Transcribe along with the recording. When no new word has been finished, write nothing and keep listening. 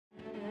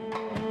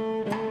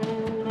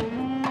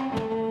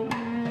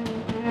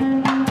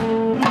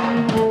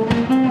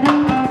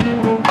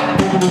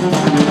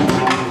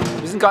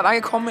gerade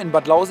angekommen in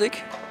Bad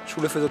Lausig,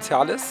 Schule für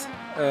Soziales,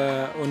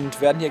 und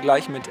werden hier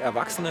gleich mit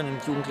Erwachsenen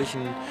und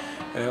Jugendlichen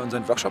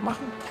unseren Workshop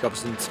machen. Ich glaube,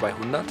 es sind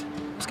 200.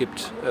 Es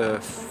gibt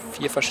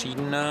 4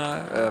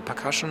 verschiedene,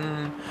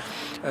 Percussion,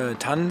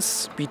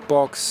 Tanz,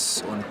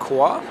 Beatbox und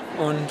Chor,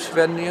 und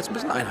werden die jetzt ein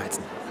bisschen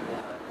einheizen.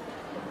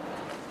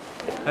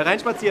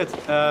 Hereinspaziert.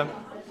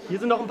 Hier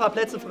sind noch ein paar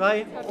Plätze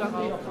frei.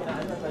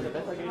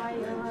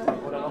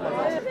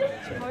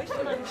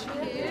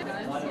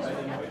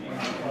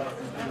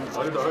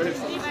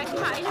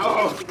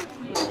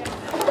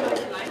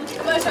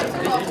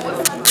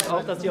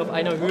 Auch, dass die auf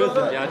einer Höhe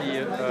sind, ja,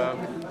 die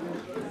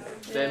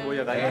Stellen, wo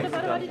ihr rein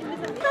kann.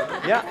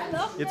 Ja,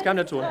 jetzt kam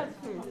der Ton.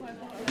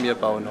 Wir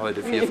bauen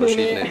heute 4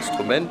 verschiedene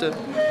Instrumente.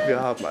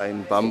 Wir haben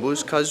einen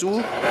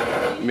Bambuskazoo,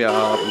 wir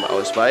haben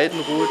aus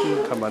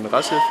Weidenruten, kann man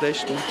Rassel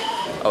flechten,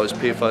 aus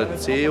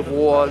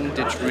PVC-Rohren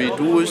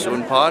Didgeridoos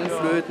und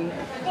Panflöten,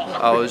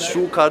 aus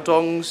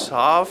Schuhkartons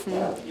Harfen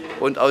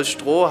und aus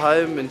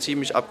Strohhalmen eine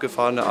ziemlich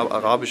abgefahrene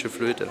arabische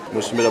Flöte.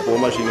 Musst du mit der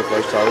Bohrmaschine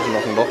vielleicht zu Hause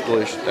noch ein Loch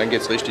durch, dann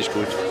geht's richtig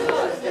gut.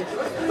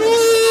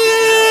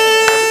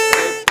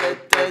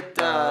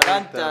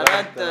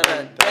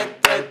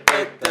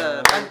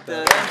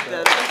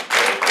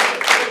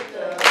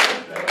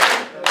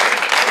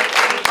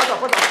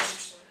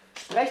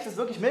 Sprecht es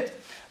wirklich mit,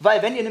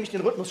 weil wenn ihr nämlich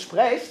den Rhythmus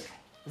sprecht,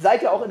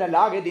 seid ihr auch in der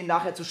Lage, den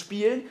nachher zu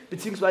spielen,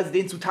 bzw.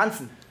 den zu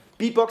tanzen.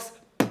 Beatbox.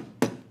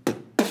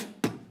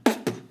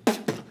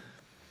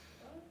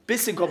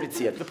 Bisschen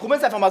kompliziert. Wir probieren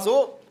es einfach mal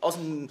so, aus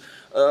dem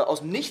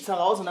Nichts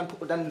heraus, und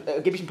dann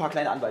gebe ich ein paar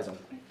kleine Anweisungen.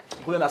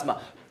 Probieren wir das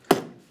mal.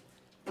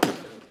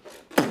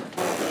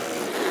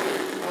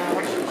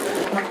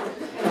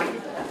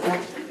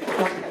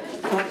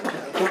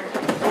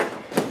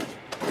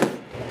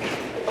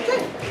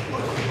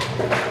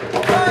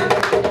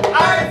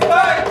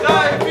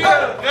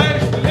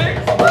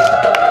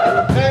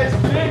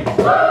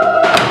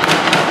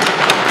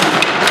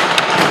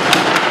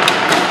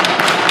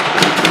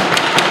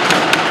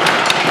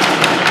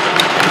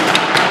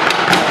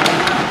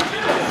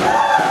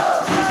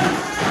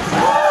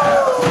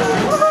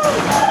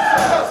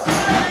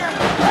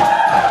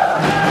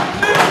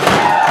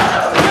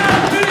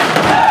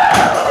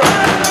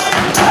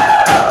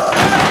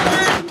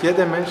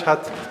 Jeder Mensch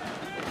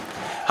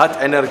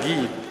hat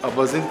Energie,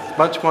 aber sind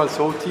manchmal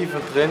so tief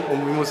drin,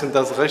 und wir müssen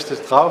das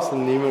richtig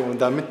draußen nehmen,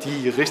 und damit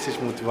die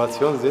richtig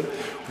Motivation sind.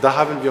 Und da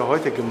haben wir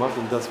heute gemacht,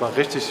 und das war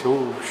richtig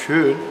so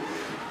schön,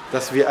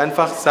 dass wir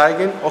einfach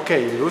zeigen,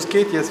 okay, los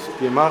geht jetzt,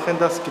 wir machen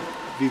das,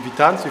 wir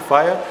tanzen, wir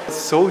feiern. Es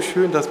ist so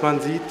schön, dass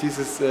man sieht,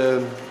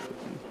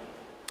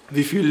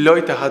 wie viele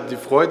Leute hat die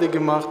Freude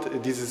gemacht,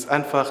 dieses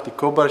einfach die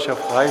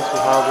Körperschaft frei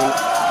zu haben.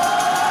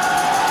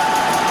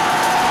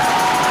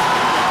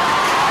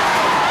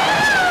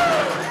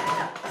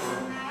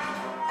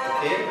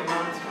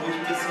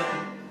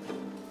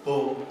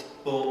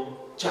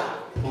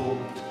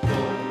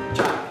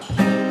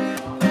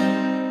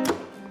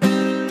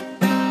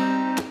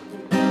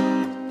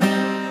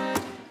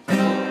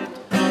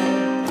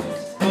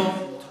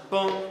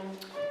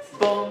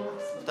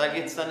 Da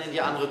geht es dann in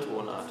die andere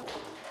Tonart.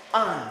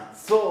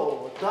 1, 2,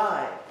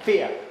 3,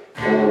 4.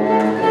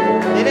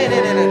 Nee.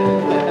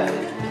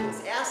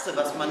 Das Erste,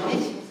 was man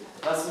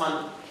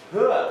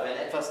hört, wenn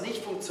etwas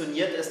nicht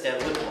funktioniert, ist der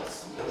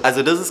Rhythmus.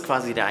 Also das ist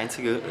quasi der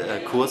einzige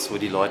Kurs, wo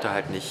die Leute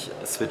halt nicht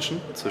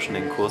switchen zwischen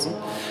den Kursen,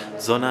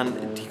 sondern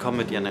die kommen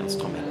mit ihren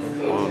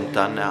Instrumenten. Und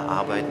dann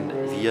erarbeiten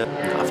wir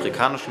einen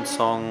afrikanischen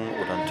Song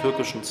oder einen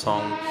türkischen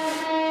Song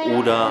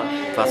oder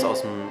was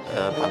aus dem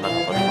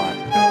Banda-Repertoire.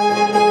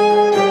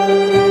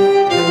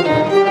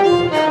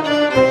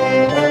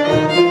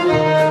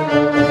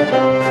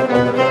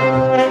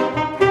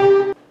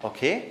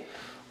 Okay,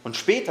 und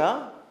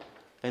später,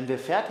 wenn wir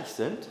fertig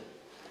sind,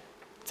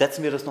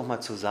 setzen wir das nochmal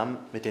zusammen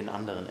mit den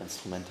anderen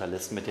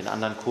Instrumentalisten, mit den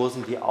anderen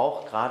Kursen, die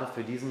auch gerade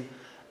für diesen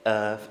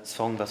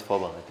Song was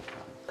vorbereitet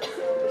haben.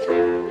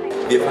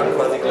 Wir fangen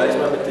quasi gleich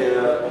mal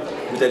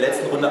mit der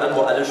letzten Runde an,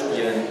 wo alle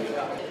spielen.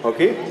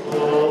 Okay?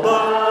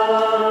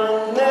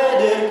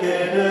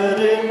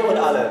 Und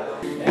alle.